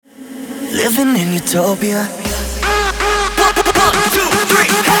living in Utopia. 1, 2, 3.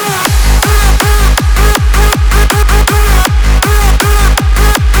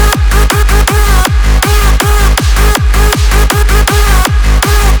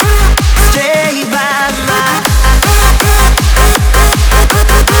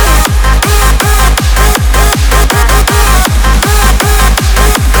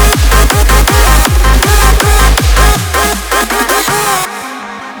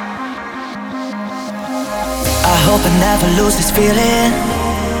 I hope I never lose this feeling.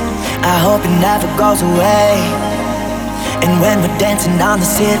 I hope it never goes away. And when we're dancing on the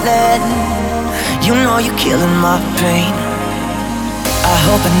ceiling, you know you're killing my pain. I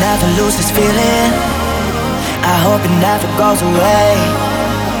hope I never lose this feeling. I hope it never goes away.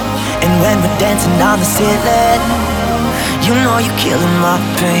 And when we're dancing on the ceiling, you know you're killing my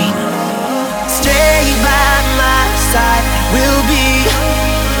pain. Stay by my side, we'll be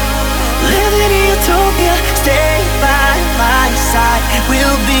living in Utopia. Stay by my side,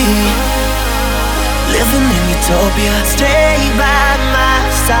 we'll be living in Utopia. Stay by my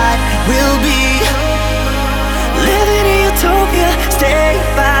side, we'll be living in Utopia. Stay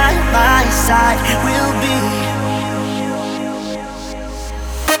by my side, we'll be.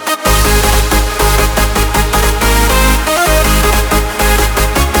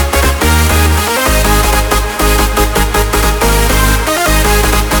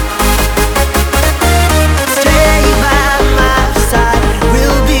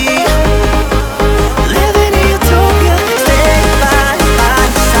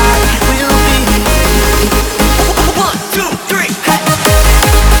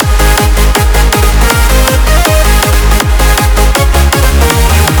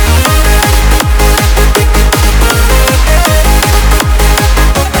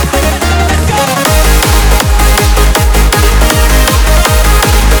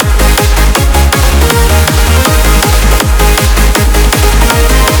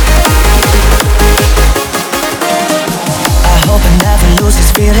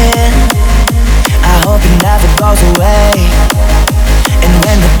 I hope it never goes away. And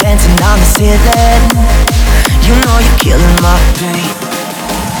when we're dancing on the ceiling, you know you're killing my pain.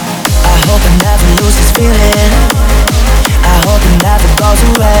 I hope I never lose this feeling. I hope it never goes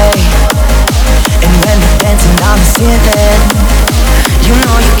away. And when we're dancing on the ceiling, you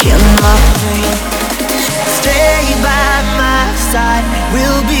know you're killing my pain. Stay by my side,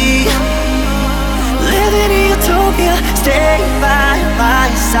 we'll be living in Utopia. Stay by my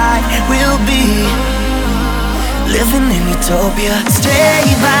side, we'll be living in Utopia. Stay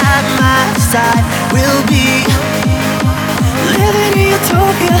by my side, we'll be living in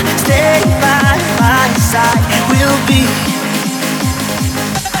Utopia. Stay by my side, we'll be